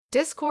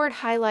Discord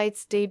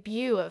highlights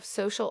debut of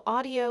social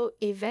audio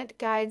event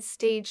guide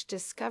stage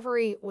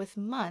discovery with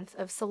month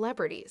of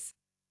celebrities.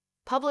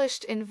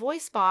 Published in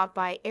VoiceBot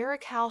by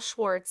Eric Hal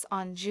Schwartz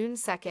on June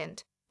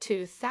 2nd,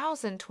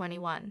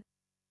 2021.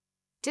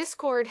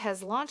 Discord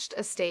has launched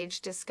a stage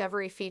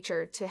discovery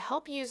feature to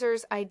help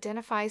users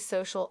identify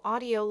social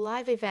audio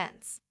live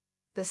events.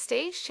 The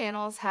stage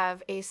channels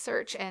have a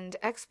search and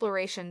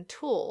exploration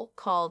tool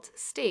called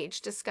Stage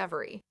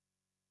Discovery.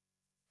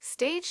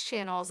 Stage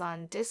channels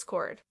on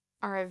Discord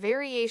are a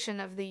variation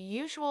of the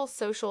usual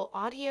social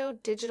audio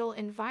digital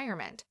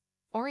environment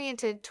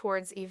oriented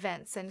towards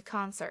events and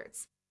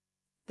concerts.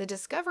 The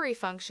discovery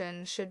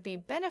function should be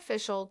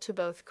beneficial to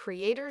both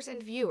creators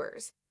and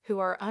viewers who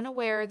are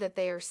unaware that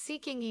they are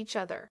seeking each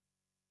other.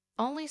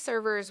 Only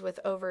servers with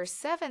over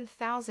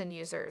 7,000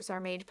 users are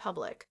made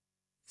public,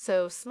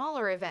 so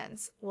smaller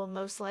events will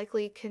most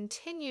likely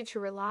continue to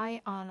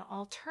rely on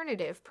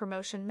alternative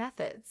promotion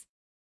methods.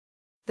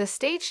 The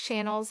stage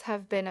channels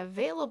have been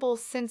available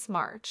since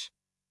March,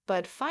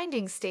 but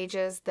finding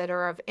stages that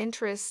are of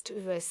interest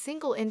to a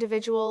single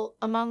individual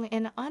among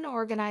an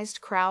unorganized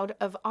crowd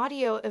of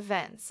audio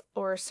events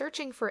or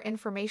searching for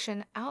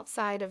information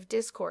outside of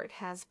Discord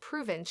has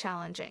proven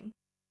challenging.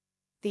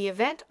 The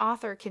event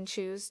author can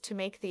choose to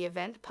make the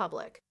event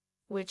public,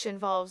 which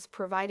involves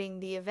providing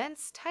the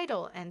event's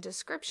title and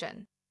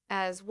description,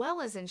 as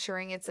well as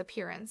ensuring its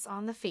appearance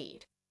on the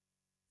feed.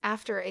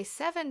 After a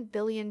 $7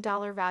 billion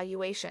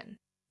valuation,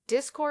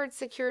 Discord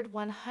secured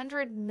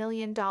 $100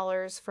 million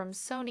from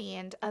Sony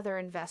and other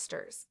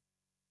investors.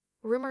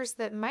 Rumors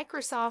that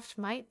Microsoft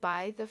might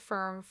buy the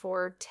firm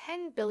for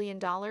 $10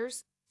 billion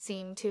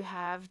seem to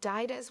have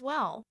died as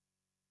well.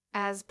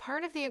 As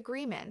part of the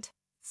agreement,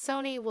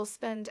 Sony will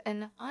spend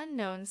an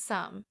unknown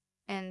sum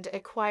and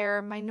acquire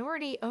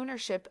minority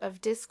ownership of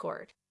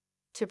Discord.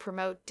 To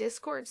promote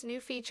Discord's new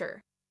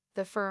feature,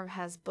 the firm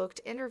has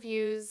booked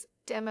interviews,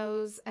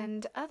 demos,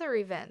 and other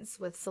events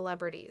with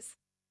celebrities.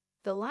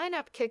 The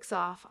lineup kicks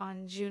off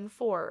on June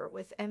 4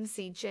 with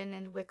MC Jin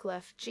and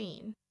Wyclef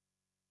Jean.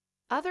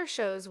 Other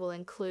shows will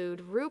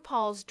include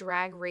RuPaul's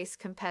Drag Race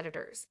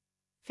competitors,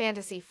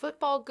 fantasy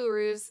football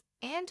gurus,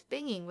 and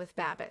Binging with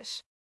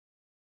Babish.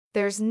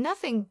 There's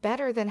nothing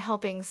better than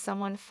helping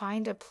someone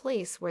find a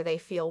place where they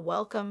feel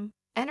welcome,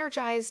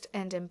 energized,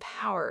 and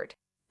empowered,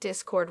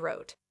 Discord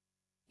wrote.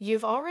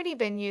 You've already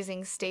been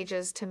using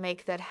stages to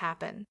make that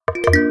happen.